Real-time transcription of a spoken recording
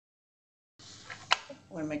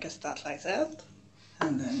we'll make a start like that.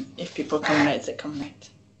 And then if people come late, they come late.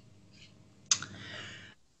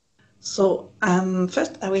 So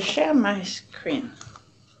first I will share my screen.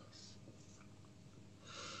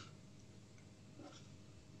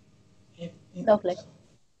 Lovely.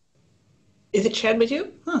 Is it shared with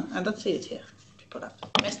you? Oh, I don't see it here. People have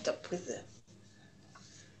messed up with the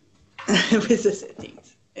with the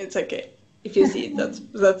settings. It's okay. If you see it, that's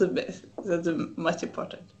the best. That's the most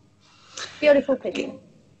important. Beautiful picture. Okay.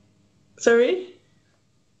 Sorry?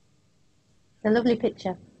 A lovely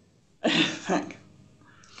picture. Thanks.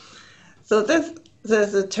 So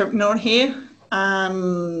there's a terminal here.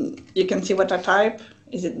 You can see what I type.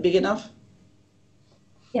 Is it big enough?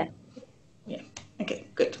 Yeah. Yeah. Okay,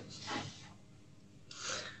 good.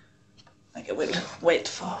 Okay, we'll wait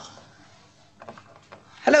for...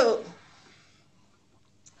 Hello.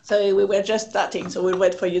 So we were just starting, so we'll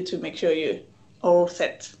wait for you to make sure you're all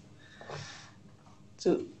set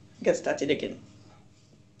to get started again.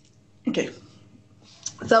 Okay.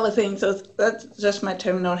 So I was saying, so that's just my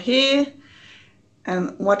terminal here,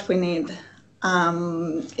 and what we need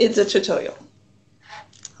is a tutorial.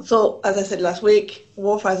 So as I said last week,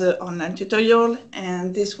 WRF has an online tutorial,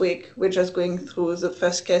 and this week we're just going through the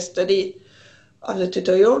first case study of the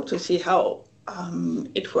tutorial to see how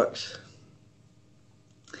it works.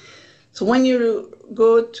 So when you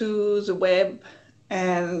go to the web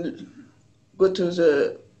and go to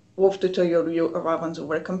the WRF tutorial, you arrive on the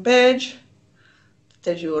welcome page. It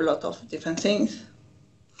tells you a lot of different things.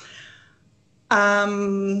 I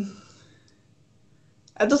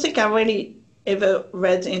don't think I really ever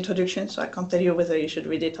read the introduction, so I can't tell you whether you should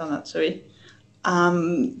read it or not, sorry.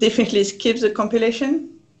 Definitely skip the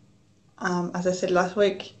compilation. As I said last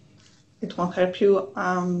week, it won't help you.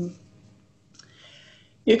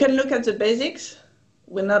 You can look at the basics.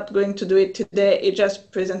 We're not going to do it today. It's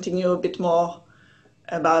just presenting you a bit more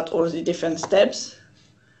about all the different steps.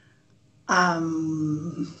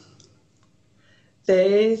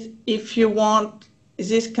 If you want,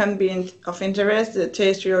 this can be of interest, the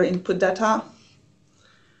terrestrial input data.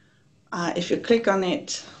 If you click on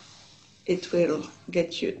it, it will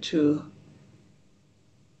get you to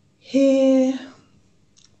here,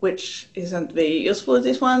 which isn't very useful,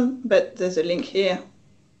 this one, but there's a link here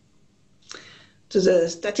to the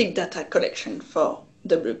static data collection for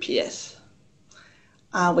WPS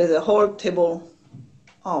with a whole table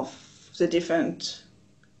of the different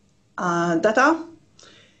data.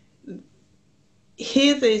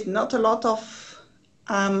 Here there is not a lot of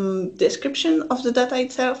description of the data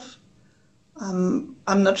itself. I'm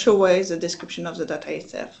not sure where is the description of the data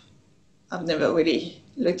itself. I've never really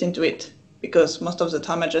looked into it because most of the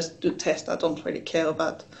time I just do tests. I don't really care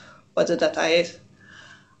about what the data is.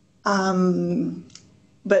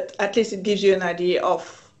 But at least it gives you an idea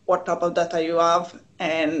of what type of data you have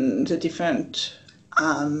and the different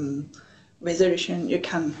resolution you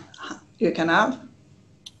can have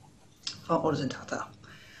for all the data.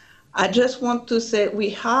 I just want to say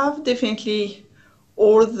we have definitely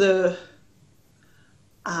all the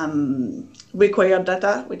required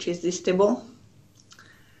data, which is this table.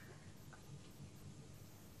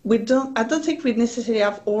 I don't think we necessarily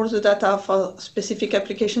have all the data for specific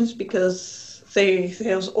applications because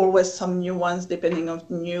there's always some new ones depending on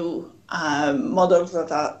new models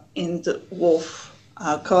that are in the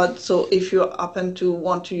WRF code. So if you happen to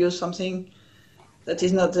want to use something that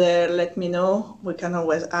is not there, let me know. We can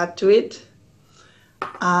always add to it.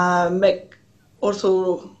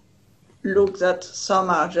 Also look that some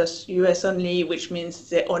are just US only, which means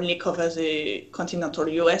they only cover the continental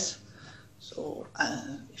US. So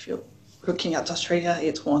if you're looking at Australia,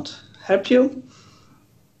 it won't help you.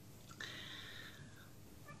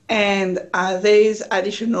 And there is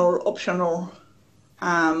additional optional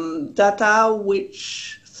data,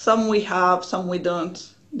 which some we have, some we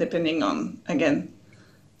don't, depending on, again,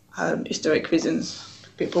 historic reasons,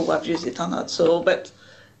 people who have used it or not. So, but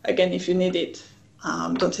again, if you need it,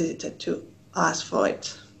 don't hesitate to ask for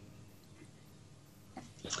it.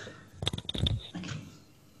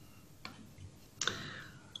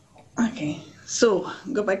 Okay, so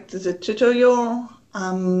go back to the tutorial.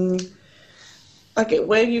 Okay,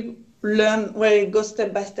 where you go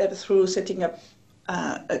step by step through setting up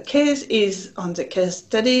a case is on the case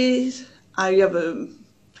studies. You have a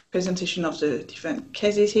presentation of the different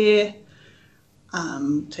cases here.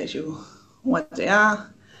 Tells you what they are.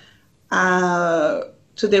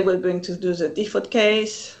 Today we're going to do the default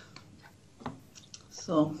case.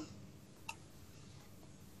 So.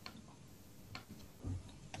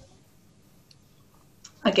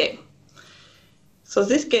 Okay, so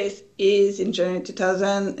this case is in January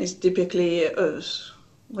 2000. It's typically a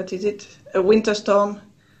what is it? A winter storm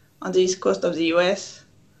on the east coast of the US.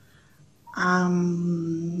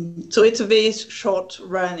 So it's a very short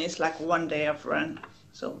run. It's like 1 day of run,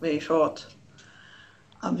 so very short,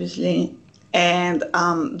 obviously. And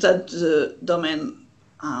that's the domain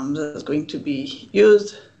that's going to be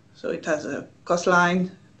used. So it has a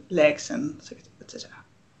coastline, lakes, and etc.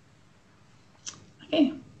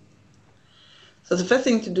 Okay. So the first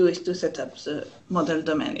thing to do is to set up the model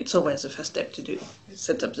domain. It's always the first step to do, is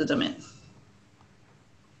set up the domain.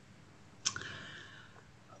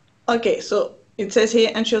 Okay, so it says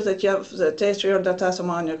here, ensure that you have the terrestrial data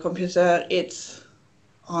somewhere on your computer. It's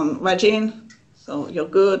on Regin, so you're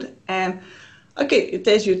good. And okay, it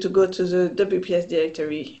tells you to go to the WPS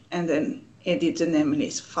directory and then edit the name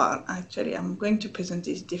list file. Actually, I'm going to present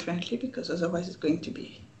this differently because otherwise it's going to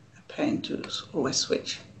be a pain to always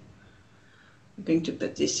switch. I'm going to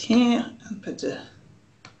put this here and put the,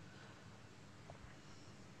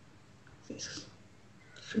 this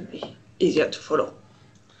should be easier to follow.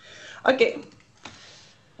 Okay,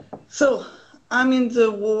 so I'm in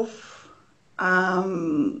the WRF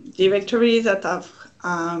directory that I've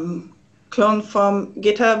cloned from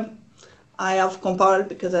GitHub. I have compiled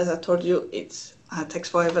because, as I told you, it takes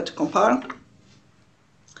forever to compile.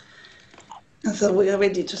 And so we are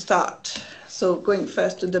ready to start. So going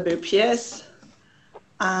first to WPS,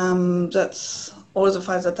 that's all the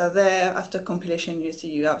files that are there. After compilation, you see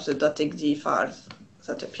you have the .exe files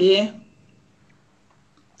that appear.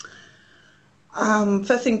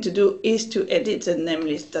 First thing to do is to edit the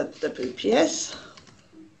namelist.wps.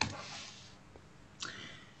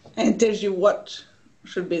 And it tells you what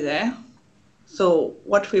should be there. So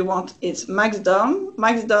what we want is maxDOM.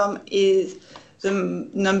 maxDOM is the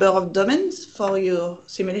number of domains for your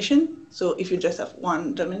simulation. So if you just have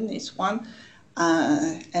one domain, it's one.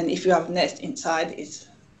 And if you have nest inside, it's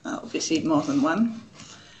obviously more than one.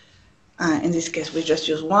 In this case, we just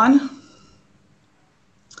use one.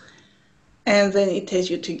 And then it tells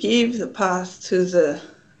you to give the path to the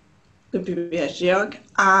WPS geog.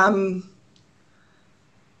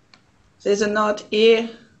 There's a note here.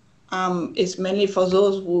 It's mainly for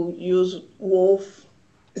those who use WRF.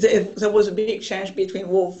 There was a big change between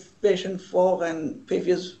WRF version 4 and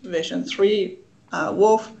previous version 3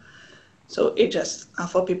 WRF. So it just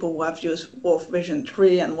for people who have used WRF version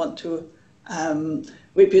 3 and want to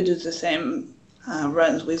reproduce the same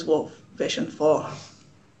runs with WRF version 4.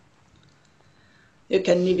 You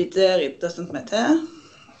can leave it there, it doesn't matter.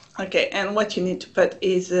 Okay, and what you need to put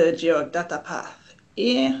is the geog data path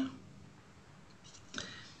here.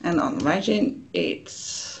 And on Regin,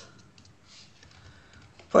 it's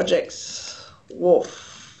projects WRF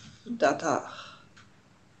data.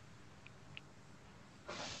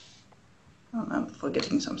 Oh, I'm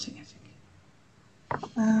forgetting something, I think.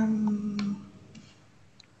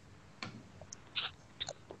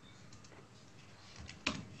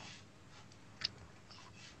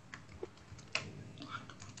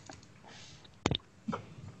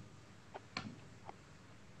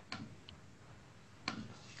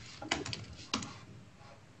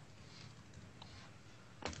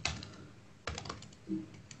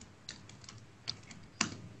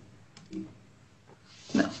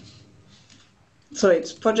 No. So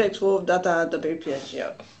it's project WRF data WPS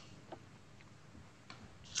geog.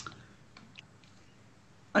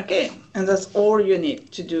 Okay, and that's all you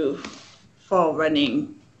need to do for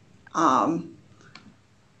running,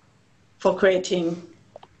 for creating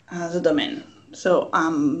the domain. So,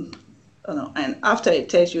 and after it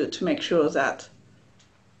tells you to make sure that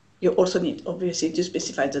you also need, obviously, to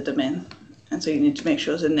specify the domain. And so you need to make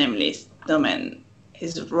sure the name list domain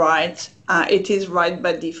is right. It is right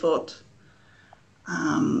by default.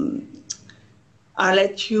 I'll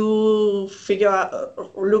let you figure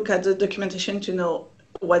out, look at the documentation to know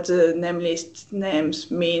what the name list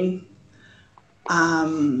names mean.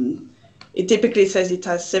 It typically says it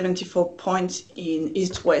has 74 points in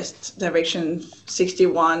east-west direction,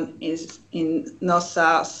 61 is in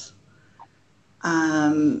north-south.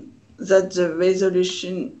 That's the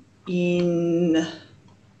resolution in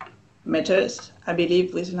meters, I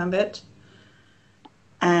believe, with Lambert.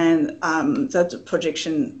 And that's the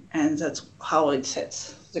projection, and that's how it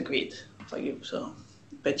sets the grid for you. So,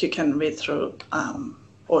 but you can read through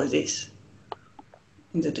all this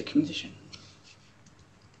in the documentation.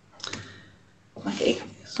 Okay,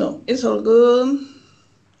 so it's all good.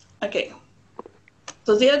 Okay,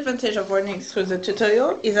 so the advantage of running through the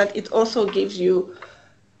tutorial is that it also gives you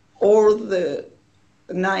all the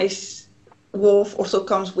nice WRF. Also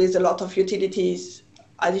comes with a lot of utilities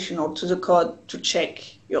additional to the code to check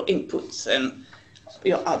your inputs and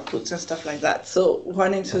your outputs and stuff like that. So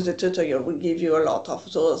running through the tutorial will give you a lot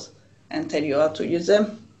of those and tell you how to use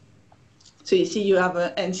them. So you see you have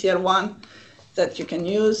an NCL one that you can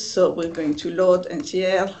use. So we're going to load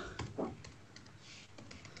NCL.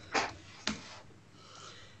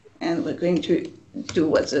 And we're going to do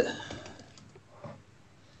what the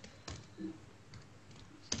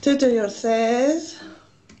tutorial says.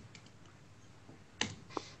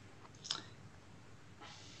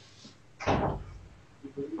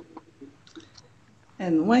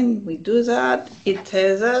 And when we do that, it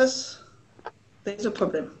tells us there's a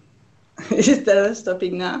problem. Instead of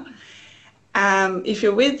stopping now. If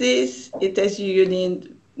you read this, it tells you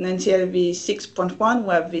need an NCL v6.1,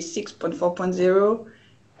 we have v6.4.0,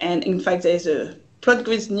 and in fact there's a plot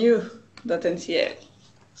grids new.ncl.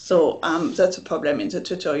 So that's a problem in the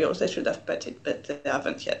tutorial. They should have put it, but they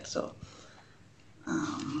haven't yet. So,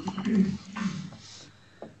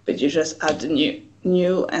 but you just add the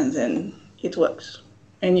new, and then it works.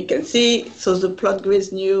 And you can see, so the plot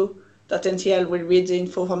grids new.ncl will read the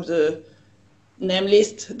info from the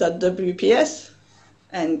namelist.wps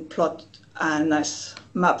and plot a nice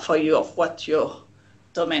map for you of what your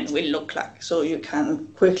domain will look like. So you can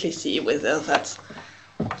quickly see whether that's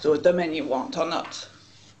the domain you want or not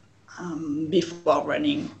before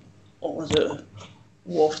running all the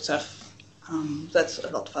WRF stuff. That's a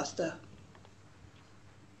lot faster.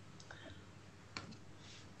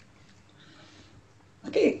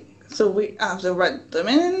 Okay, so we have the right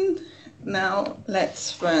domain. Now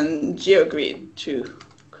let's run GeoGrid to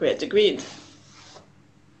create a grid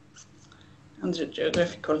and the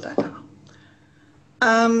geographical data.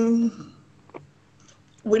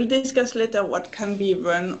 We'll discuss later what can be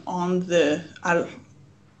run on the, I'll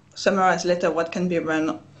summarize later what can be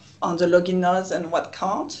run on the login nodes and what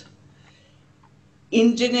can't.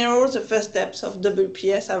 In general, the first steps of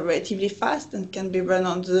WPS are relatively fast and can be run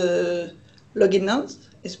on the login nodes,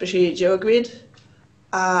 especially GeoGrid.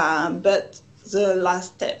 But the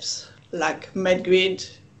last steps, like medgrid,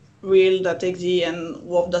 real.exe, and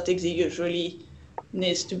WRF.exe usually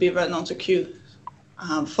needs to be run on the queue.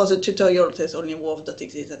 For the tutorial, there's only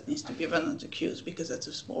WRF.exe that needs to be run on the queues because that's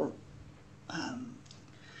a small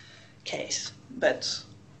case. But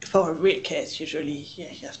for a real case, usually,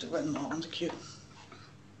 yeah, you have to run more on the queue.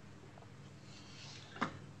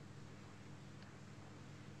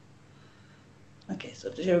 Okay, so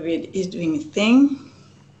the GeoGrid is doing its thing.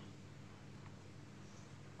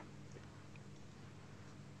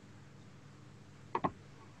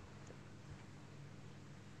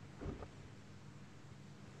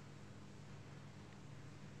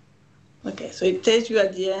 Okay, so it tells you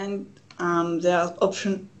at the end there are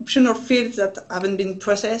optional fields that haven't been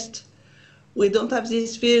processed. We don't have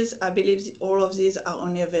these fields. I believe all of these are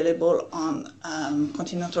only available on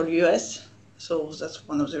continental US. So that's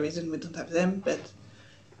one of the reasons we don't have them, but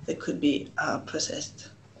they could be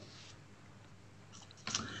processed.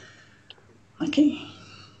 Okay.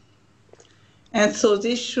 And so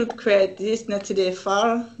this should create this netcd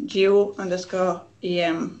file,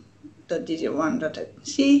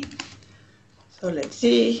 geo_em.dz1.c. So let's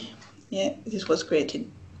see. Yeah, this was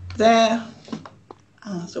created there.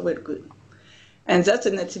 So we're good. And that's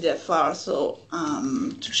a netcd file. So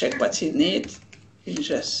to check what's in it, you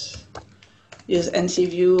just use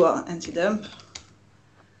ncview or ncdump.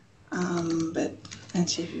 But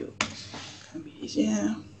ncview can be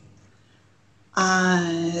easier.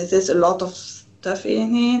 There's a lot of stuff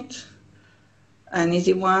in it. An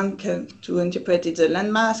easy one to interpret is a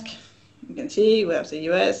landmask. You can see we have the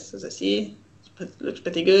US, the sea. Looks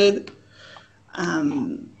pretty good.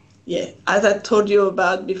 Yeah, as I told you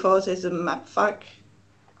about before, there's a map fac.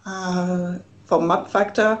 For map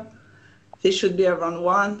factor, this should be around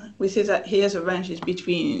 1. We see that here the range is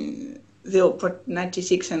between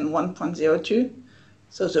 0.96 and 1.02.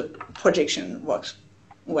 So the projection works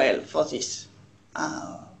well for this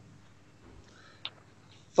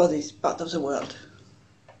part of the world.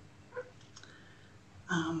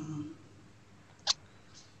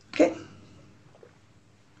 Okay.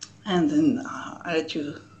 And then I'll let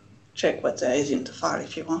you check what there is in the file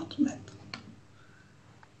if you want. But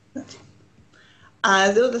that's it.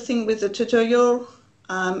 The other thing with the tutorial,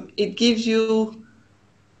 it gives you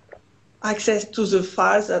access to the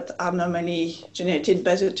files that are normally generated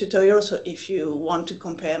by the tutorial. So if you want to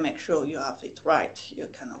compare, make sure you have it right, you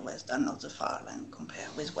can always download the file and compare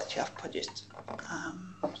with what you have produced.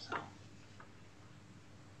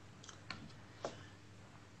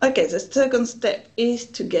 Okay, the second step is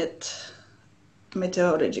to get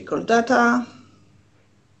meteorological data.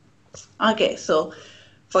 Okay, so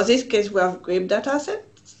for this case, we have GRIB data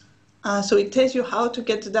sets. So it tells you how to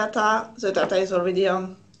get the data. The data is already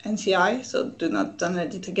on NCI, so do not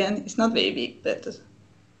download it again. It's not very big, but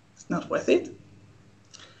it's not worth it.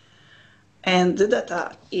 And the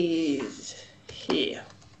data is here.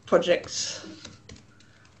 Projects,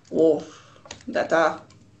 WRF data,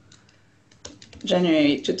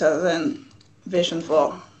 January 2000, version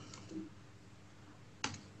 4.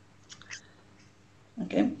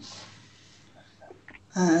 Okay.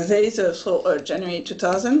 There is also a January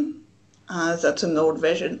 2000. That's an old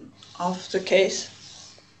version of the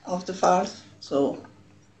case of the files. So,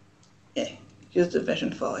 yeah, use the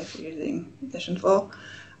version 4 if you're using version 4.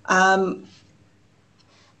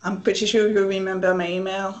 I'm pretty sure you remember my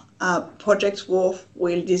email. Project WRF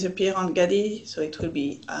will disappear on GADI, so it will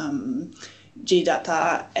be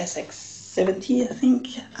GData SX70, I think,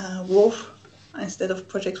 WRF instead of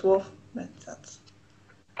Project WRF, but that's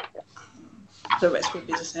the rest will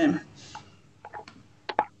be the same.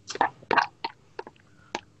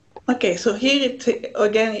 Okay, so here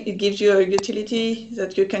again it gives you a utility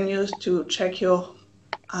that you can use to check your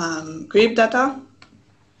GRIB data.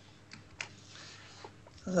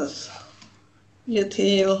 So that's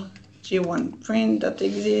util g1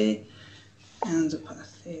 print.exe, and the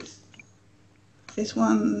path is this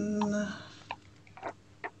one,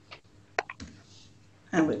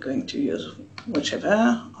 and we're going to use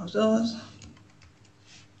whichever of those.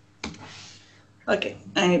 Okay,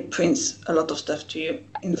 and it prints a lot of stuff to you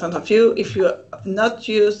in front of you. If you have not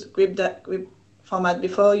used GRIB format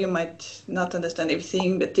before, you might not understand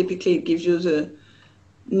everything, but typically it gives you the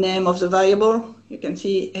name of the variable. You can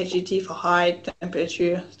see HGT for height,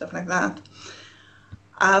 temperature, stuff like that.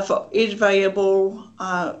 For each variable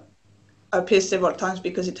appears several times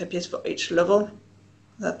because it appears for each level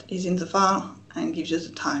that is in the file and gives you the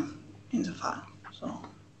time in the file. So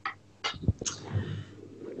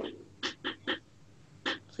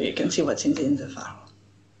you can see what's in the file.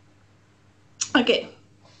 Okay.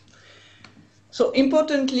 So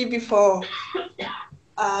importantly, before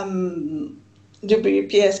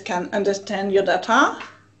WPS can understand your data,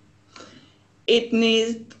 it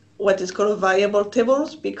needs what is called variable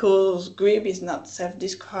tables, because GRIB is not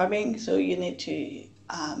self-describing, so you need to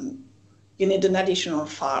you need an additional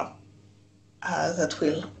file that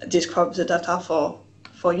will describe the data for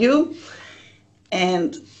you.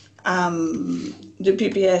 And the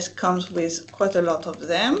PPS comes with quite a lot of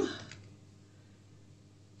them.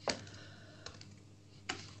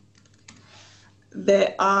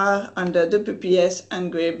 They are under the PPS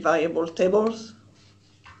and GRIB variable tables.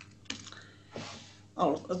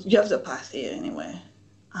 Oh, you have the path here anyway.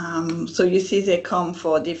 So you see they come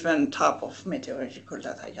for different type of meteorological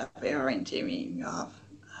data. You have air and theory, you have,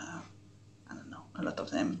 I don't know, a lot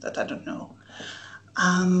of them that I don't know.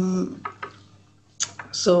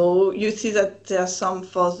 So you see that there are some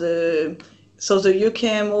for the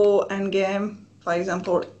UKMO endgame, for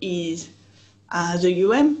example, is the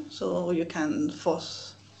UM, so you can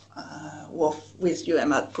force WRF with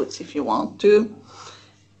UM outputs if you want to,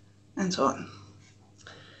 and so on.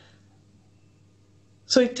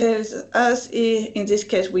 So it tells us, in this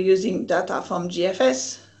case, we're using data from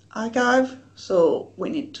GFS archive, so we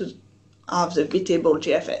need to have the vtable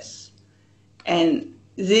GFS. And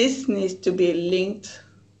this needs to be linked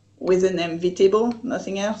with the name vtable,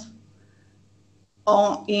 nothing else,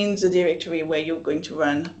 or in the directory where you're going to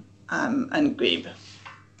run and GRIB.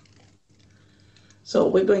 So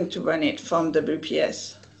we're going to run it from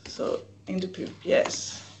WPS. So in the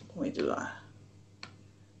WPS, we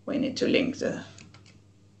need to link the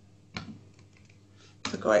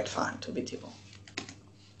correct file to vtable.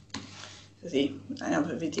 See, I have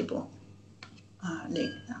a vtable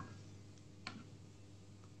link now.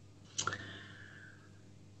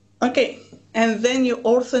 Okay, and then you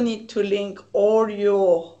also need to link all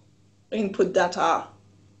your input data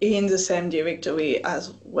in the same directory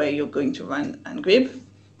as where you're going to run and GRIB.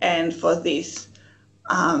 And for this,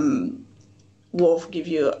 WRF give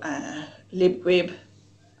you a libgrib,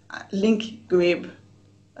 link grib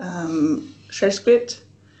shell script.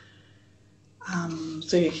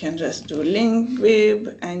 So you can just do link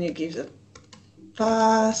grib and you give the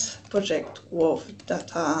path project WRF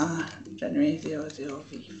data January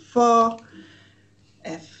 00v4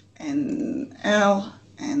 FNL,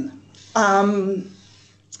 and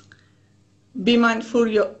be mindful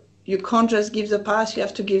you can't just give the path, you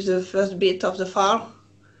have to give the first bit of the file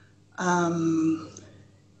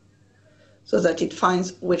so that it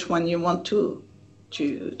finds which one you want to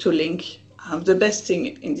link. The best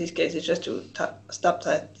thing in this case is just to stop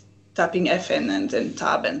tapping FN and then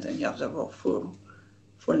tab, and then you have the raw full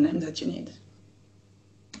name that you need.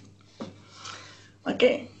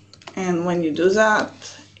 Okay, and when you do that,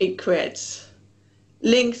 it creates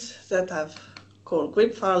links that have called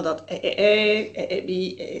grip file.aaa,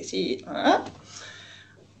 aab, aac,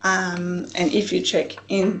 and if you check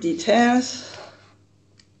in details,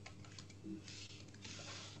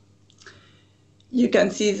 you can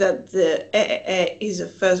see that the AAA is the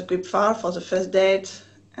first grip file for the first date,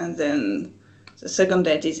 and then the second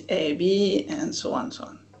date is AAB, and so on, so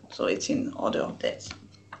on. So it's in order of dates.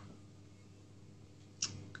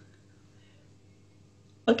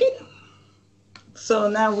 Okay, so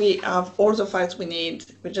now we have all the files we need.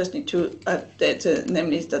 We just need to update the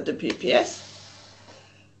namelist.wps.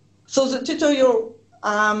 So the tutorial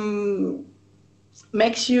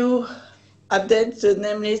makes you update the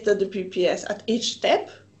namelist.wps at each step.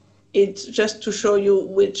 It's just to show you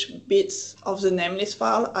which bits of the namelist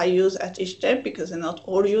file are used at each step, because they're not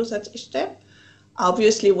all used at each step.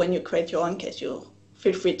 Obviously, when you create your own case, you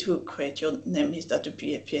feel free to create your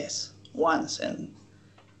namelist.wps once and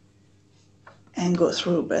go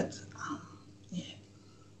through, but yeah.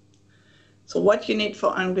 So what you need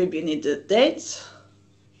for ungrip, you need the dates.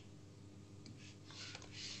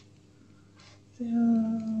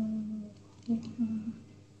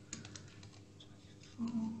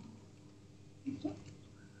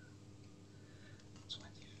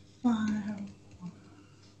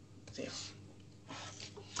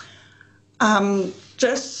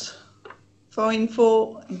 Just for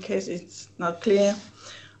info, in case it's not clear,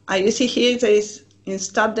 you see here there is, in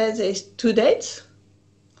start date, there is 2 dates.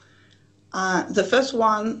 The first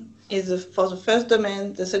one is for the first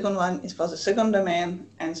domain, the second one is for the second domain,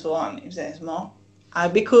 and so on if there is more.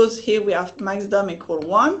 Because here we have maxdom equal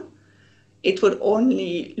 1, it would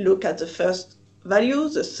only look at the first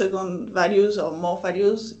values. The second values or more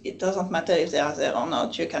values, it doesn't matter if they are there or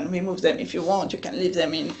not. You can remove them if you want, you can leave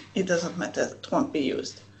them in, it doesn't matter, it won't be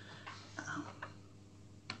used.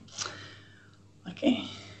 Okay.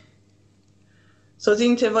 So the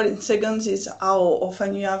interval in seconds is how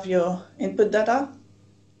often you have your input data.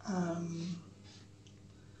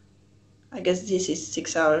 I guess this is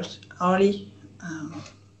 6 hours hourly.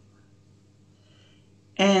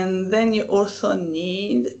 And then you also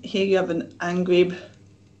need, here you have an ungrip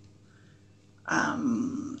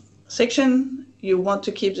section. You want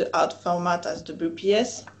to keep the out format as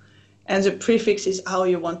WPS, and the prefix is how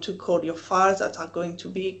you want to call your files that are going to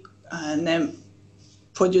be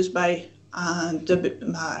produced by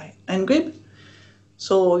ungrip.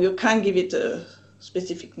 So you can give it a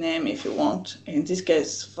specific name if you want. In this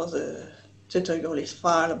case, for the tutorial is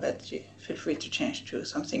file, but you feel free to change to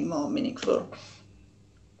something more meaningful.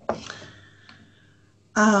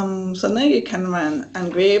 So now you can run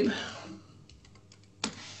ungrip,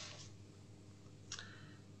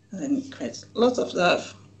 and then it creates lots of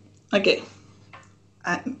stuff. Okay,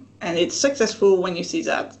 and it's successful when you see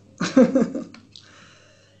that.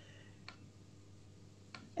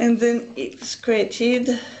 And then it's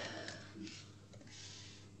created,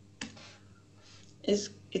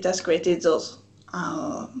 it has created those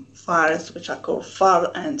files which are called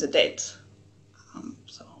file and the date.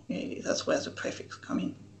 So yeah, that's where the prefix comes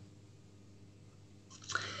in.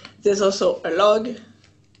 There's also a log,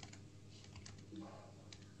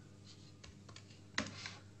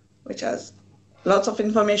 which has lots of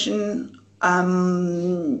information.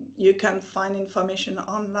 You can find information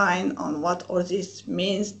online on what all this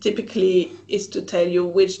means. Typically, it's to tell you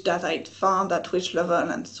which data it found at which level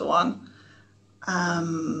and so on.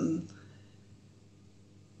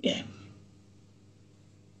 Yeah.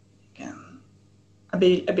 I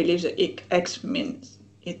believe the X means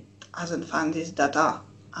it hasn't found this data.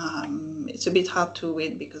 It's a bit hard to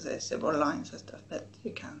read because there's several lines and stuff, but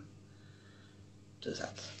you can do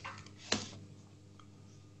that.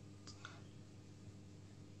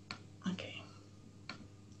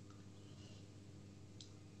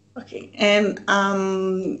 Okay, and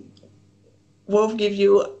WRF gives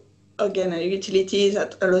you again a utility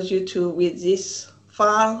that allows you to read this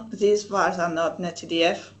file. These files are not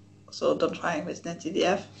netedf, so don't try with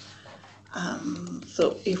netedf.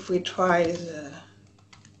 So if we try the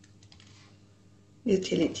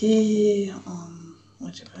utility on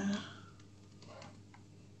whichever,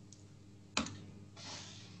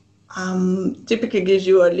 typically gives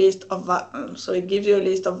you a list of, so it gives you a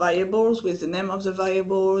list of variables with the name of the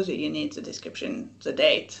variables, the unit, the description, the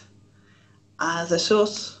date, the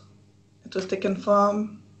source it was taken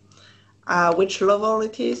from, which level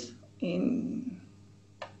it is in,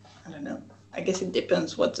 I don't know, I guess it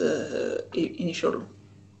depends what the initial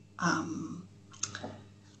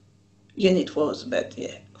unit was, but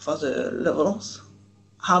yeah, for the levels,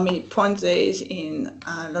 how many points there is in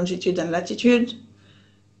longitude and latitude,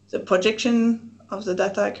 the projection of the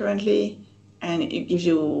data currently, and it gives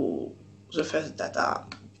you the first data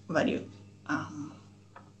value.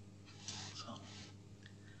 So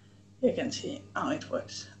you can see how it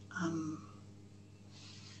works.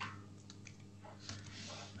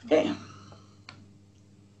 Okay.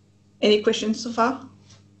 Any questions so far?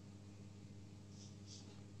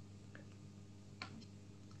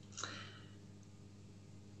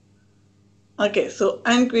 Okay, so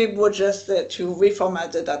ungrid was just to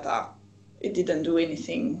reformat the data. It didn't do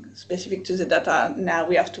anything specific to the data. Now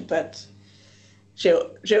we have to put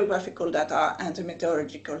geographical data and the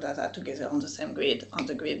meteorological data together on the same grid, on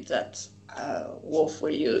the grid that WRF will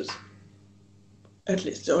use, at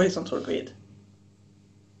least the horizontal grid.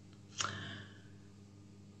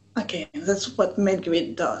 Okay, that's what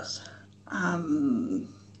MedGrid does.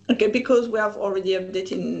 Okay, because we have already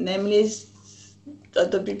updated name lists, the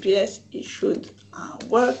WPS, it should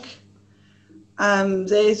work.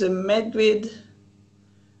 There is a MedGrid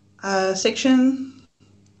section.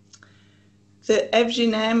 The FG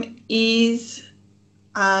name is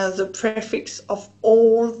the prefix of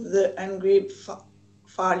all the ungrid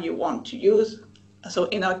file you want to use. So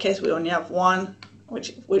in our case, we only have one,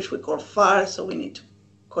 which we call file, so we need to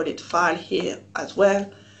call it file here as well.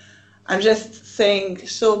 I'm just saying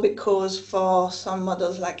so because for some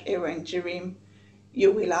models like Aero and GRIM,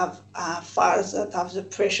 you will have files that have the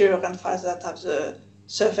pressure and files that have the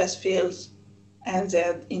surface fields, and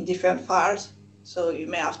they're in different files. So you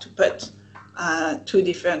may have to put two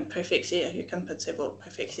different prefixes here. You can put several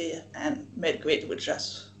prefixes here, and MedGrid will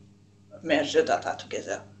just merge the data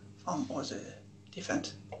together from all the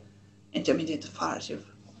different intermediate files you've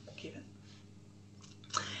given.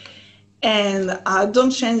 And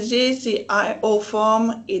don't change this. The IO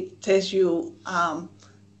form, it tells you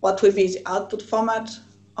what will be the output format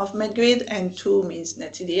of MedGrid, and 2 means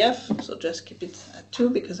NetCDF. So just keep it at 2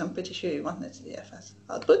 because I'm pretty sure you want NetCDF as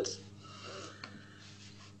output.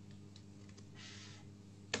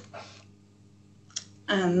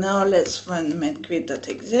 And now let's run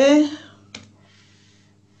medgrid.exe.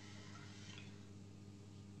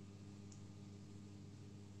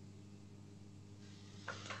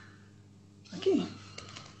 Okay.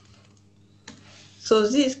 So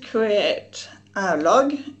this creates a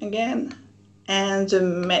log again and the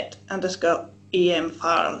met_em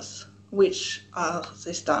files, which are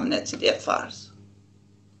this time NetCDF files.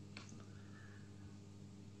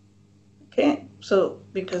 Okay, so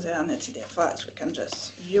because they are NetCDF files, we can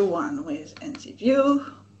just view one with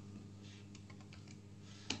NCView.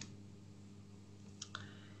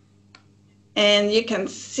 And you can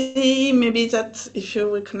see maybe that if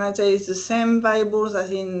you recognize there is the same variables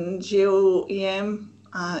as in GeoEM,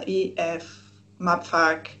 EF,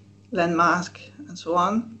 MapFac, landmask, and so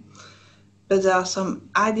on. But there are some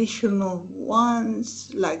additional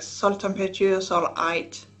ones like soil temperature, soil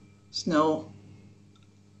height, snow.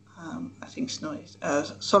 I think snow is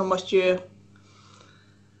soil moisture,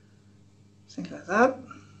 things like that.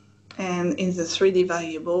 And in the 3D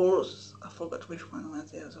variables, I forgot which one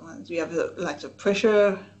was the other one. You have like the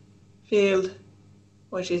pressure field,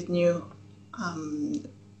 which is new,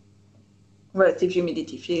 relative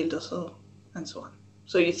humidity field also, and so on.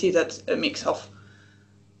 So you see that's a mix of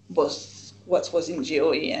both what was in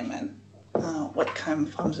GeoEM and what came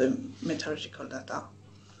from the meteorological data.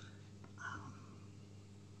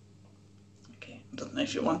 Okay, I don't know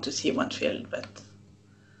if you want to see one field, but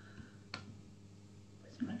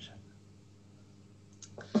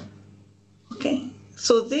okay,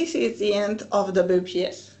 so this is the end of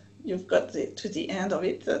WPS. You've got to the end of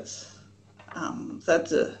it. That's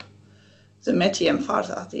the METEM files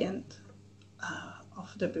are the end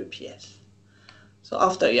of WPS. So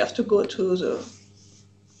after you have to go to the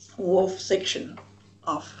WRF section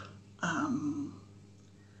of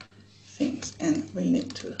things, and we'll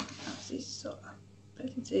need to have this, so I'll put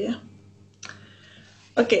it there.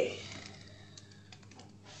 Okay.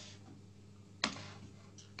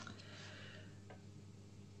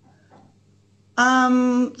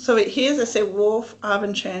 So here's I say WRF. I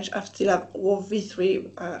haven't changed. I still have WRF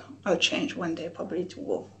v3. I'll change one day probably to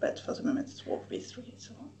WRF, but for the moment it's WRF v3.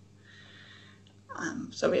 So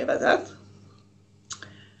sorry about that.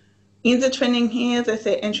 In the training here, they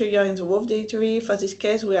say ensure you're in the WRF directory. For this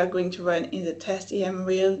case, we are going to run in the test EM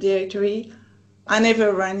real directory. I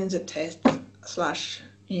never run in the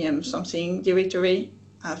test/EM something directory.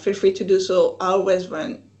 Feel free to do so. I always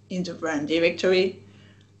run in the run directory.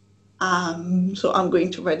 So I'm going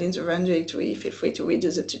to run in the run directory. Feel free to redo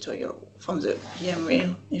the tutorial from the EM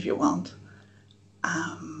real if you want.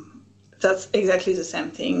 That's exactly the same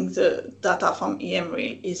thing. The data from EM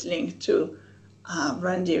real is linked to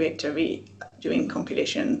run directory during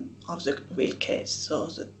compilation of the real case. So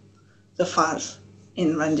the the files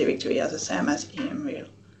in run directory are the same as em real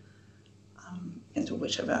into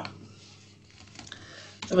whichever.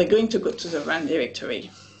 So we're going to go to the run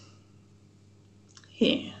directory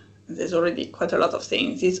here. There's already quite a lot of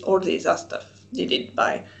things. All these are stuff deleted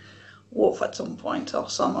by WRF at some point, or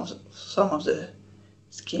some of the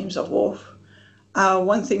schemes of WRF.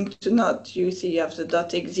 One thing to note, you see you have the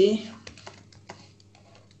 .exe.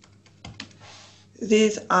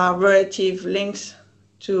 These are relative links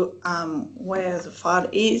to where the file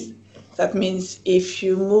is. That means if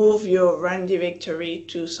you move your run directory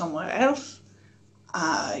to somewhere else,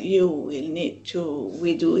 you will need to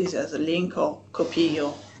redo either the link or copy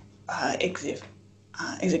your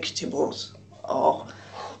executables, or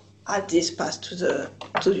add this path to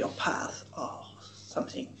your path or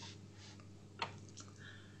something.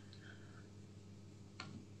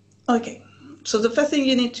 Okay, so the first thing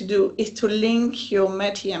you need to do is to link your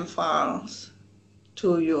METM files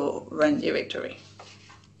to your run directory.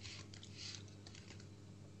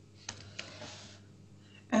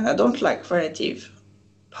 And I don't like relative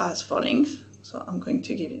paths for links, so I'm going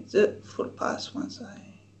to give it the full path once I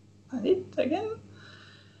find it again.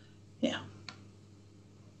 Yeah.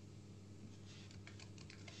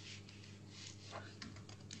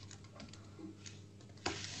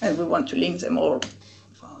 And we want to link them all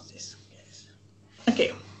for this case.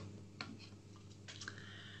 Okay.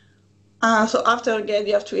 So after again,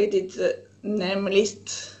 you have to edit the name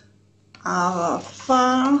list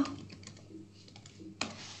file.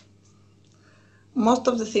 Most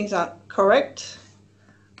of the things are correct.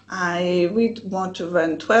 I would want to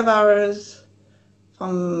run 12 hours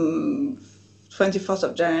from 24th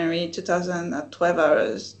of January 2000 at 12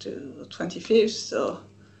 hours to 25th. So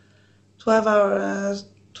 12 hours,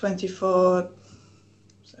 24,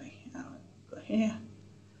 sorry, I'll go here.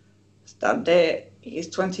 Start date is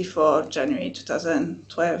 24 January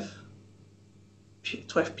 2012,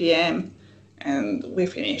 12 p.m. and we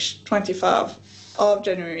finish 25 of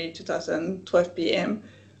January 2012 p.m.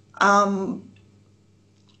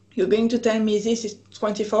 You're going to tell me this is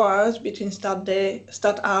 24 hours between start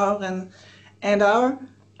hour and end hour.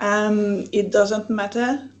 It doesn't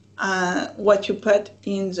matter. What you put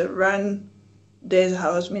in the run days,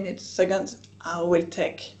 hours, minutes, seconds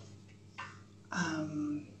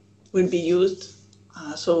will be used.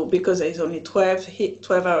 So because there is only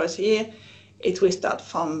 12 hours here, it will start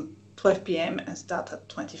from 12 p.m. and start at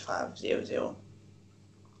 25:00.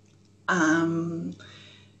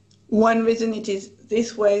 One reason it is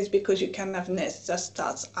this way is because you can have nests that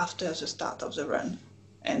starts after the start of the run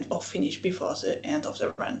or finish before the end of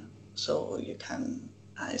the run. So you can,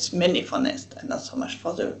 it's mainly for nest and not so much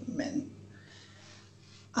for the main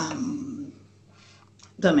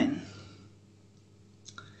domain.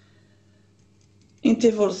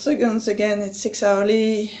 Interval seconds, again, it's 6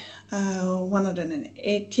 hourly,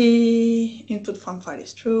 180, input from file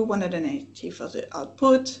is true, 180 for the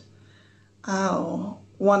output,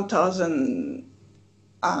 1,000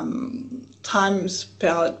 times per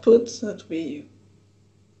output, that we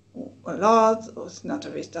a lot, or it's not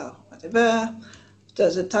a restart, whatever.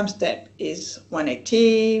 So the time step is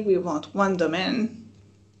 180, we want one domain.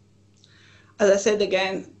 As I said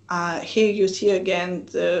again, here you see again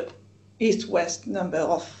the east-west number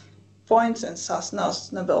of points and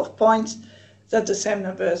south-north number of points, that the same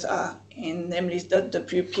numbers are in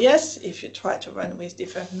namelist.wps. If you try to run with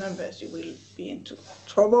different numbers, you will be into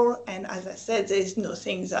trouble. And as I said, there is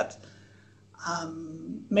nothing that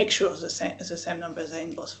make sure the same numbers are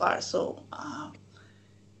in both files. So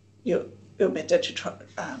you're better to try,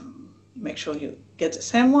 make sure you get the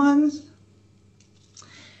same ones.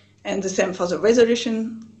 And the same for the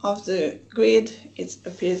resolution of the grid. It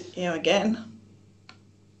appears here again.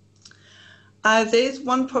 There is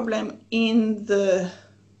one problem in the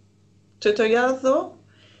tutorial though.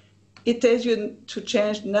 It tells you to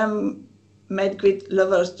change num med grid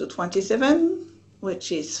levels to 27,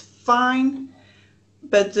 which is fine,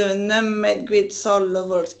 but the num med grid sol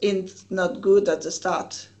levels is not good at the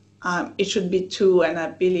start. It should be 2, and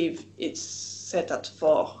I believe it's set at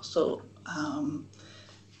 4. So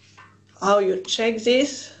how you check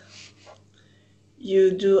this?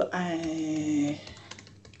 You do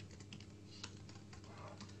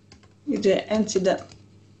incident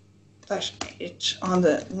 -h on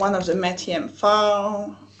one of the METM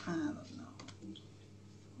file. I don't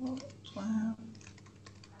know. 12.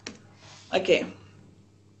 Okay.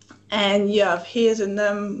 And you have here the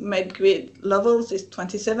num med grid levels is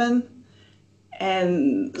 27,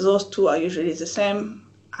 and those two are usually the same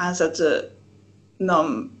as at the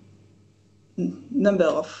number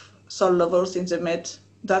of sol levels in the med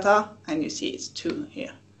data, and you see it's 2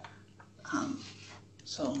 here.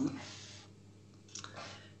 So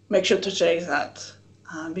make sure to check that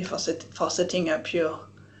before setting up your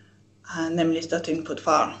namelist.input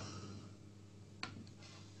file.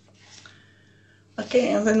 Okay,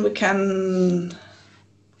 and then we can,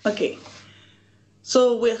 okay.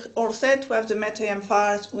 So we're all set. We have the metadata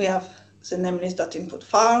files. We have the namelist.input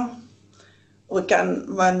file. We can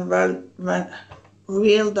run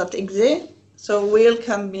real.exe. So real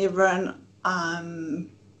can be run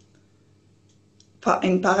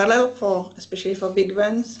in parallel, especially for big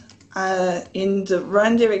runs. In the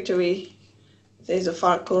run directory, there's a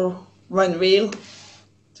file called run real.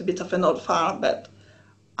 It's a bit of an old file, but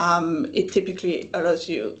it typically allows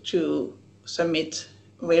you to submit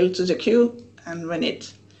real to the queue and run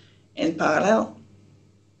it in parallel.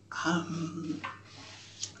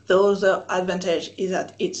 The other advantage is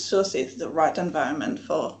that it sources the right environment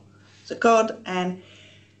for the code, and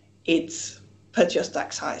it puts your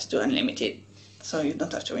stack size to unlimited, so you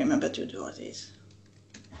don't have to remember to do all this.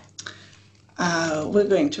 We're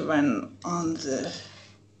going to run on the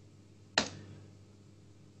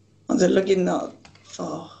login node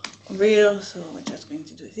for real, so we're just going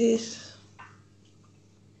to do this.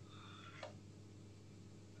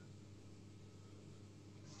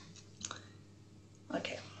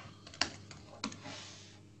 Okay.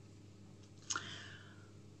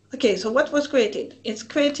 Okay, so what was created? It's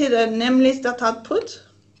created a namelist.output.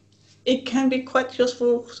 It can be quite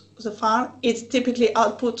useful, the file. It's typically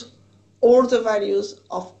output all the values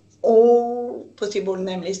of all possible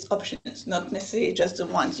namelist options, not necessarily just the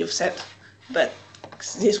ones you've set, but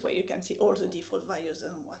this way you can see all the default values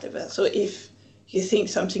and whatever. So if you think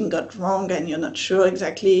something got wrong and you're not sure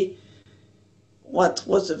exactly what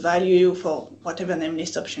was the value for whatever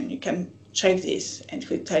namelist option, you can check this and it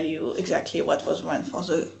will tell you exactly what was run for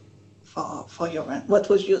your run, what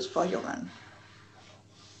was used for your run.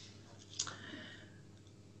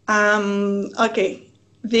 Okay,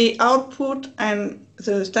 the output and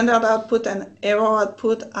the standard output and error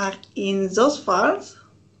output are in those files,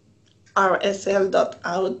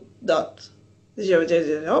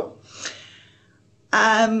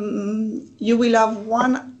 rsl.out.000. You will have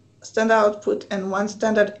one standard output and one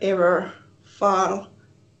standard error file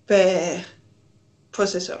per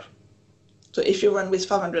processor. So if you run with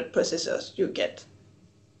 500 processors, you get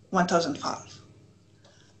 1,000 files.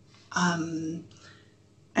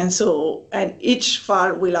 And each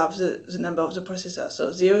file will have the number of the processor.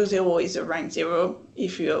 So 00 is a rank 0.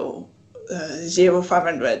 If you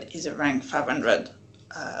 0500 is a rank 500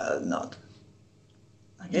 node.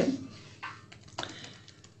 Okay.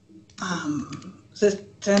 The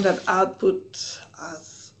standard output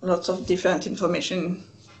has lots of different information.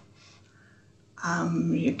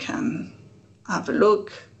 You can have a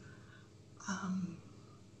look.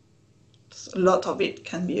 A lot of it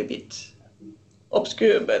can be a bit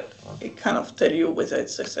obscure, but it kind of tell you whether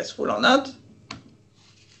it's successful or not.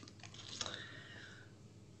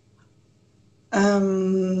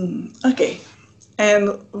 Okay,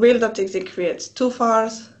 and real.exe creates two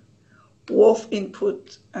files, WRF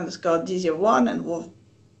input underscore D01 and WRF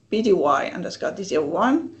BDY underscore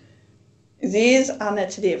D01. These are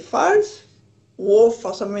netcdf files. WRF,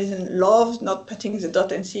 for some reason, loves not putting the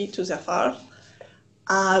 .nc to their files,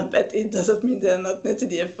 but it doesn't mean they're not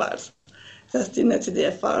netcdf files. They're still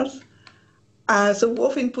netcdf files. So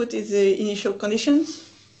WRF input is the initial conditions,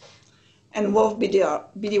 and WRF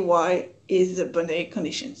BDY is the boundary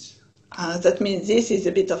conditions. That means this is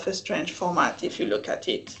a bit of a strange format if you look at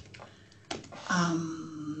it.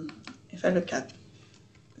 If I look at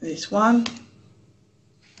this one,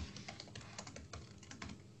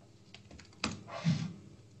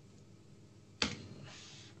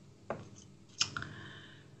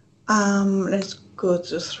 let's go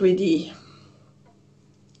to 3D.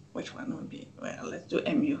 Which one would be? Well, let's do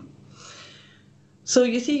MU. So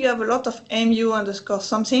you see you have a lot of MU underscore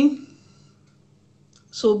something.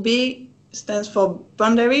 So B stands for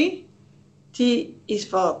boundary, T is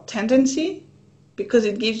for tendency, because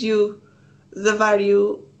it gives you the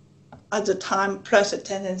value at the time plus a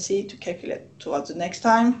tendency to calculate towards the next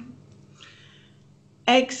time.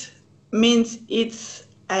 X means it's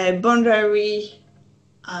a boundary,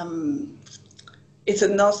 it's a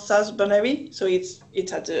north-south boundary, so it's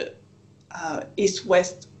at the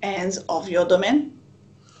east-west ends of your domain.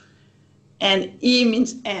 And E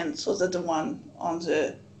means end, so that's the one on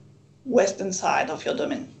the western side of your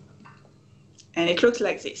domain. And it looks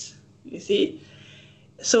like this, you see.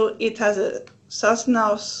 So it has a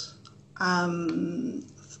south-north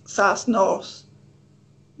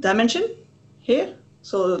dimension here.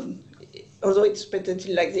 So although it's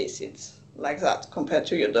patented like this, it's like that compared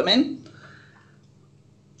to your domain.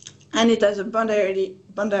 And it has a boundary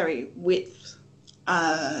width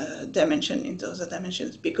dimension into other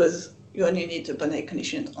dimensions, because you only need a boundary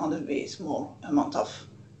condition on a very small amount of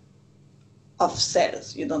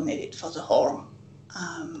cells. You don't need it for the whole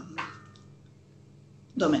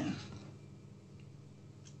domain.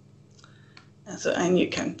 And you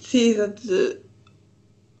can see that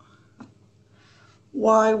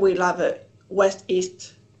Y will have a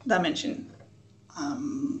west-east dimension.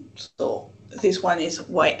 So this one is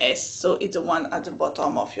YS, so it's the one at the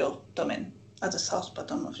bottom of your domain, at the south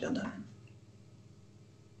bottom of your domain.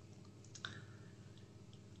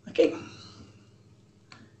 Okay.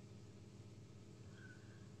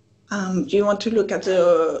 Do you want to look at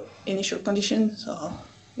the initial conditions, or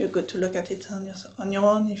you're good to look at it on your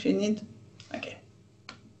own if you need? Okay.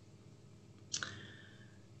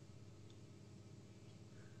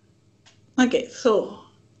 Okay, so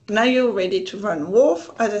now you're ready to run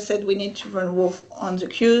WRF. As I said, we need to run WRF on the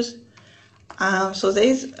queues. So there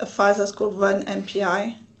is a file that's called run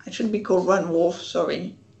MPI. It should be called run WRF,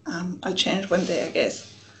 sorry. I'll change one day, I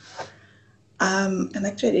guess. And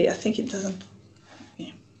actually, I think it doesn't.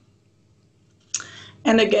 Yeah.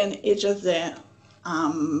 And again, it's just there.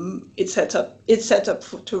 It's set up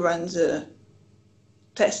to run the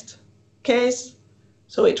test case.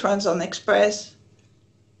 So it runs on Express.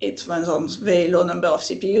 It runs on very low number of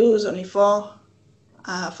CPUs, only 4,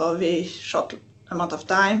 for a very short amount of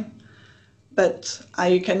time. But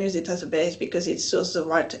you can use it as a base because it shows the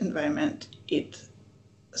right environment. It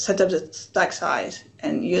sets up the stack size,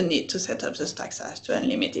 and you need to set up the stack size to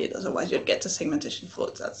unlimit it, otherwise you'll get a segmentation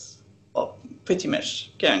fault. That's pretty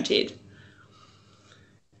much guaranteed.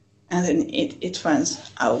 And then it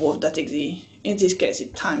runs our WRF.exe. In this case,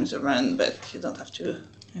 it times the run, but you don't have to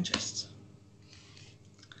adjust.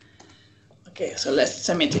 Okay, so let's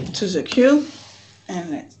submit it to the queue, and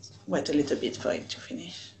let's wait a little bit for it to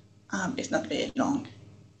finish. It's not very long.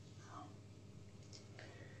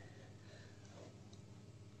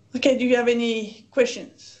 Okay, do you have any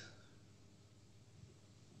questions?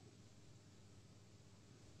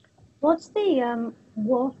 What's the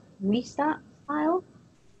WRF restart file?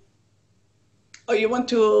 Oh, you want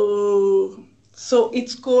to, so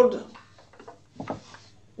it's called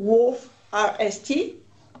WRF RST.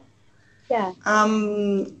 Yeah.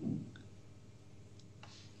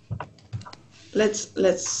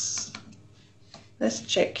 Let's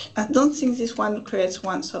check. I don't think this one creates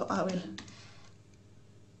one, so I will.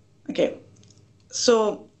 Okay,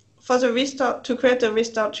 so for the restart, to create a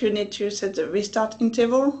restart, you need to set the restart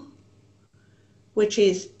interval, which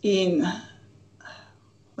is in,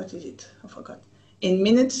 what is it? I forgot. In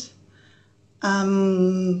minutes. So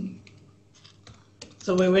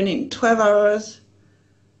we're running 12 hours.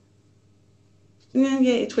 Yeah,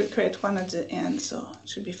 it will create one at the end, so it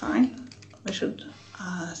should be fine. We should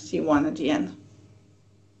see one at the end.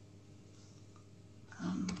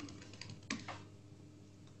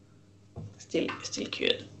 Still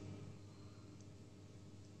queued.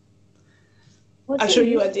 I'll show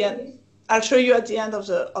you at the end. I'll show you at the end of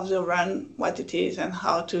the run what it is and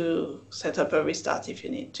how to set up a restart if you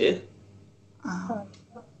need to.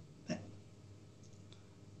 It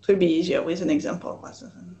will be easier with an example rather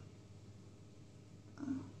than.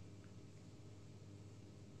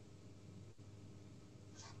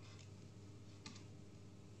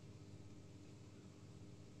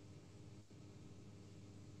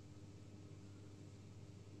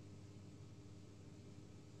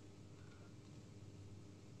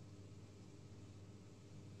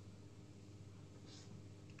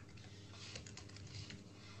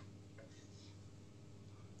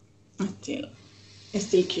 It's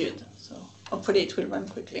still queued, so hopefully it will run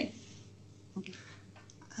quickly.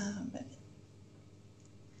 But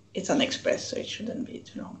it's on Express, so it shouldn't be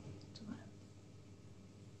too long.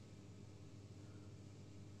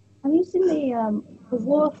 I'm using the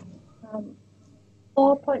WRF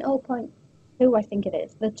 4.0.2, I think it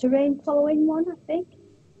is. The terrain following one, I think.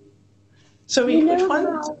 Sorry, which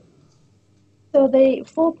one? So the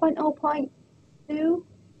 4.0.2.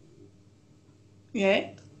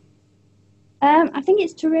 Yeah. I think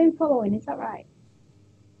it's terrain following. Is that right?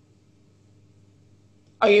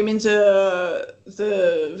 Oh, you mean the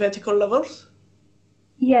vertical levels?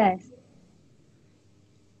 Yes.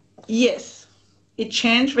 Yes, it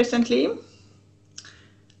changed recently.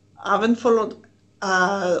 I haven't followed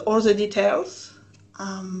all the details.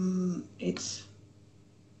 It's,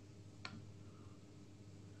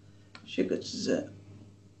 if you go to the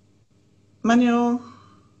manual,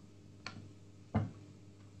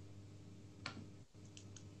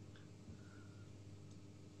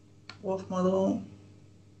 WRF model,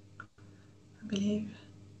 I believe.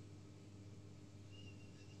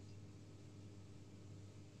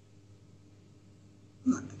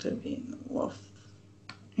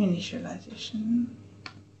 initialization.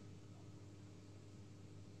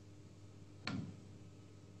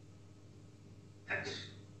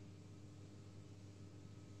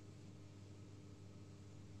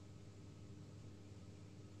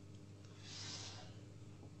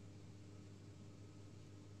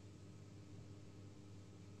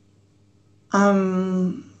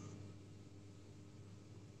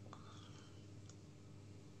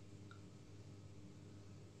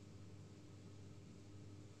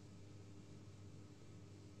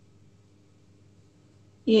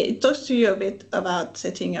 Yeah, it talks to you a bit about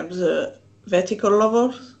setting up the vertical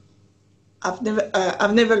levels. I've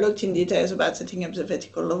never looked in details about setting up the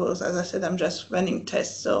vertical levels. As I said, I'm just running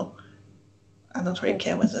tests, so I don't really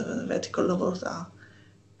care whether the vertical levels are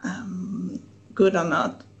good or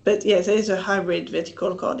not. But yeah, there is a hybrid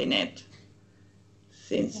vertical coordinate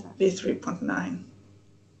since V3.9.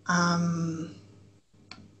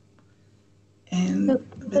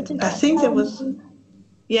 And I think there was,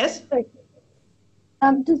 yes? Sorry.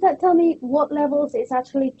 Does that tell me what levels it's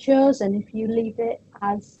actually chosen if you leave it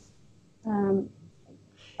as allowing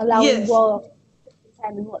Yes. WRF to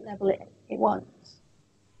determine what level it wants?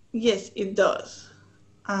 Yes, it does.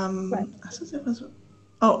 Right. I thought there was,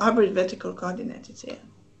 oh, hybrid vertical coordinate is here.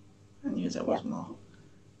 I knew there was more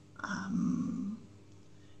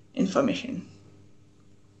information.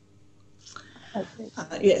 Okay.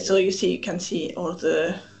 Yeah, so you see, you can see all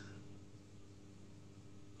the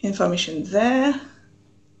information there.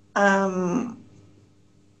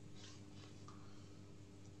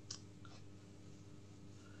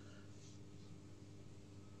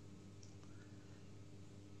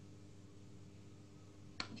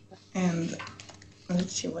 And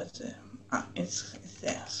let's see what the, it's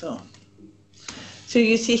there. So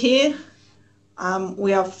you see here,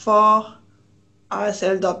 we have 4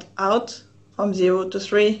 RSL.out from 0 to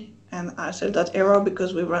 3 and RSL.error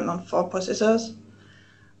because we run on 4 processors.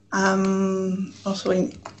 Also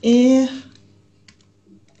in here,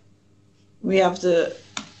 we have the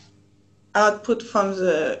output from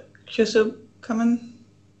the QSub command.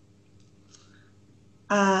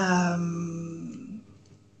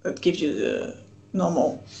 That gives you the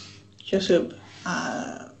normal QSub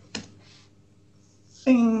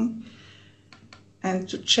thing. And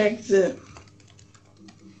to check the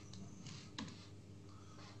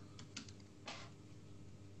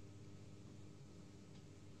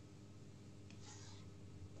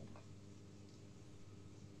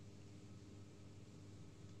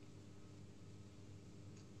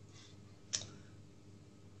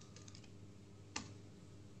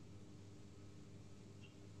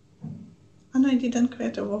oh no, I didn't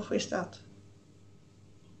create a WRF restart.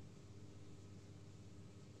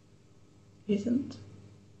 Isn't?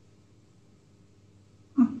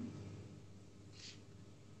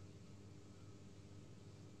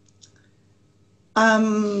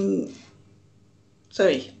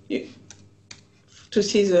 Sorry, to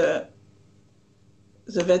see the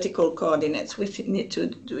vertical coordinates, we need to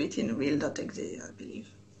do it in real.exe, I believe.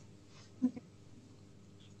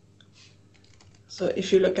 So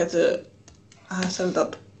if you look at the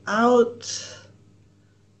RSL.out,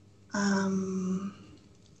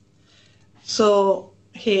 so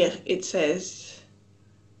here it says,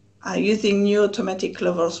 using new automatic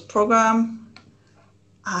levels program,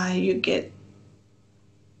 you get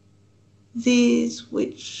these,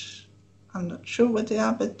 which I'm not sure what they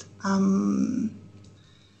are, but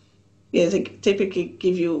yeah, they typically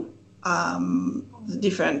give you the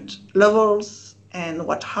different levels and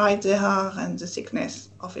what height they are and the thickness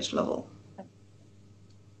of each level.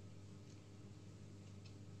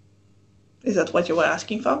 Is that what you were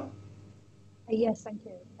asking for? Yes, thank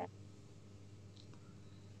you. Yeah.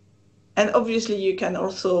 And obviously you can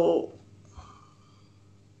also,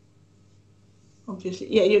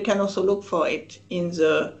 you can also look for it in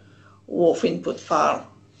the WRF input file.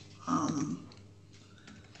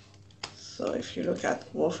 So if you look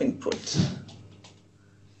at WRF input,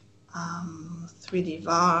 3D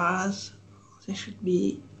vars, they should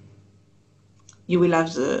be, you will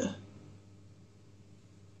have the,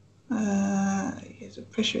 the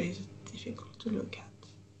pressure is difficult to look at.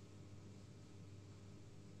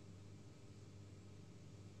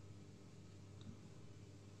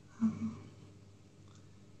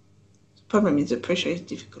 The problem is the pressure is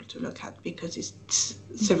difficult to look at because it's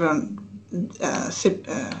several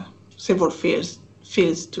fields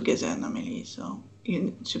together normally. So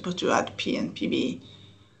you're supposed to add P and PB.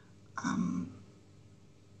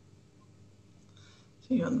 So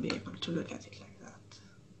you won't be able to look at it like that.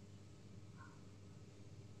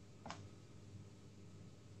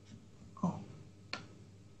 Oh.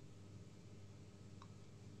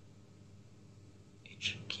 It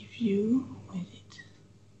should keep. view with it.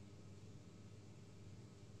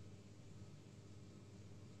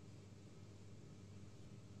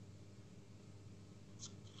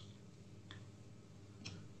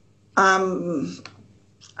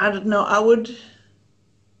 I don't know, I would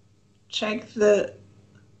check the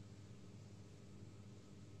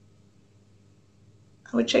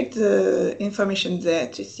information there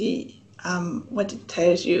to see what it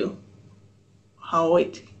tells you, how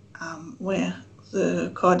it, where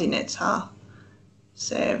the coordinates are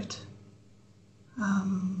saved.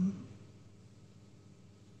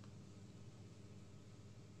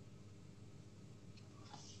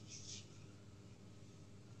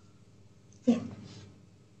 Yeah.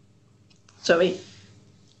 Sorry,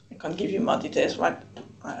 I can't give you more details right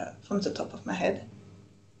from the top of my head.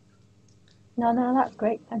 No, that's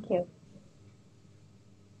great. Thank you.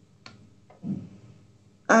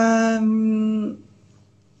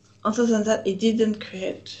 Other than that, it didn't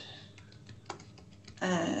create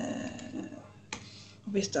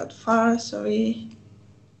restart file, sorry.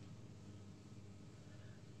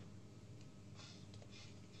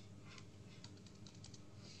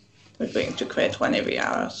 We're going to create one every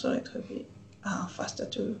hour, so it will be faster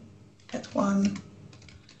to get one.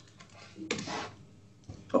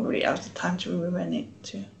 Probably have the time to rerun it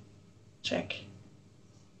to check.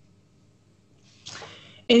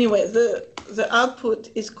 Anyway, the output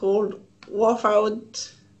is called WRF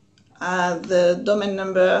out, the domain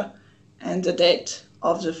number and the date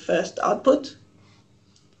of the first output.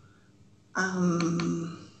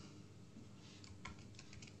 And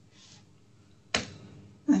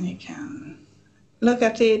you can look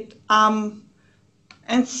at it.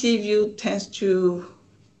 NCView tends to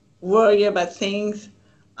worry about things,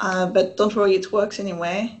 but don't worry, it works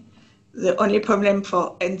anyway. The only problem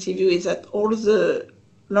for NCView is that all the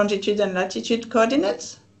longitude and latitude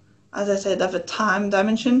coordinates, as I said, have a time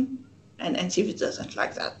dimension, and NCView doesn't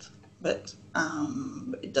like that, but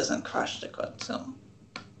it doesn't crash the code, so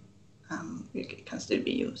it can still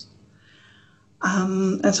be used.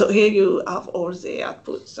 And so here you have all the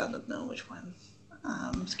outputs. I don't know which one.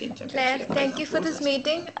 Skin temperature. Claire, thank you for this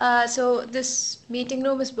meeting. So this meeting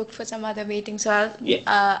room is booked for some other meeting, so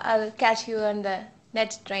I'll catch you on the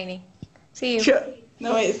next training. See you. Sure.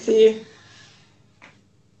 No worries. See you.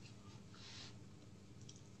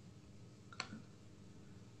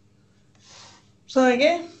 So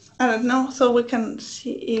again, I don't know. So we can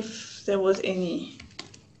see if there was any,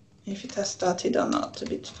 if it has started or not a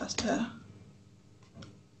bit faster.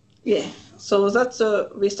 Yeah, so that's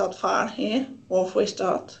the restart file here, WRF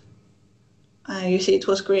restart. You see it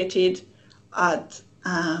was created at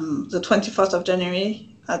the 21st of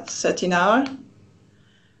January at 13 hours.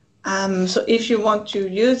 So if you want to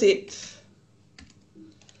use it,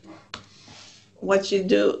 what you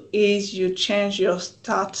do is you change your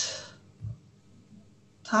start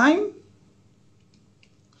time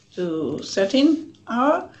to 13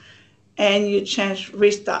 hours, and you change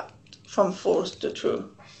restart from false to true.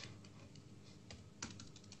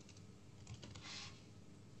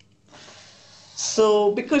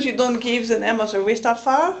 So because you don't give the name of the restart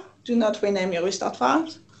file, do not rename your restart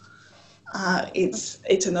files.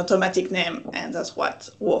 It's an automatic name, and that's what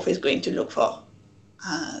WRF is going to look for.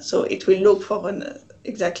 So it will look for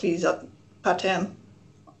exactly that pattern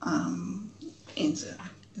in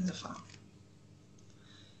the file.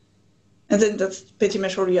 And then that's pretty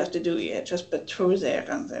much all you have to do. Yeah, just put true there,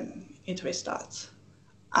 and then it restarts.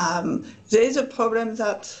 There is a problem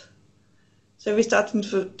that the restart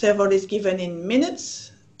interval is given in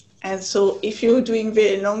minutes, and so if you're doing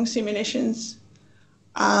very long simulations,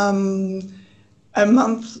 a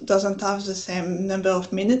month doesn't have the same number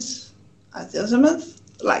of minutes as the other month.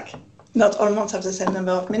 Like, not all months have the same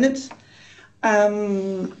number of minutes.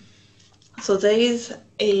 So there is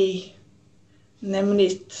a name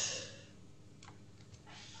list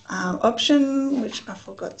option, which I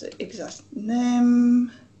forgot the exact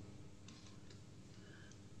name.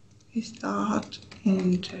 Restart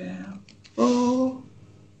interval.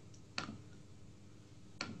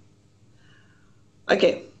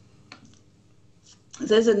 Okay.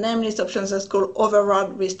 There's a name list option that's called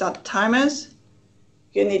override restart timers.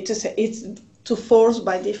 You need to set it to false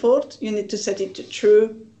by default. You need to set it to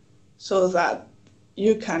true so that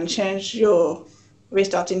you can change your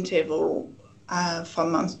restart interval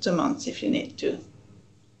from month to month if you need to.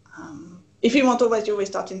 If you want always your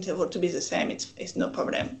restart interval to be the same, it's no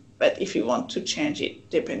problem. But if you want to change it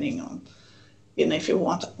depending on, if you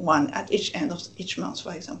want one at each end of each month,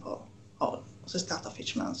 for example, or the start of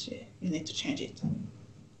each month, you need to change it.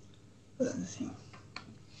 That's the thing.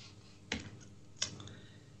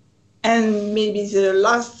 And maybe the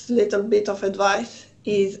last little bit of advice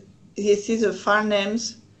is you see the file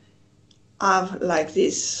names have like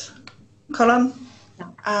this column,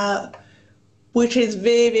 which is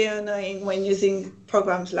very, very annoying when using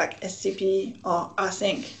programs like SCP or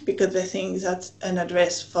async, because they think that's an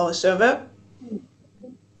address for a server.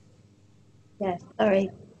 Yes, sorry.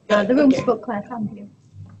 The room's booked, Claire. Thank you.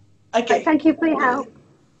 Okay. Right, thank you for your help.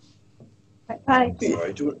 Right, bye.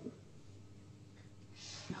 Sorry, do you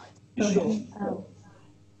You sure?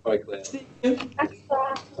 Bye, Claire. See you. Thanks,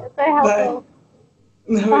 Claire. It was very helpful.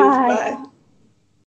 Bye. No worries. Bye. Bye.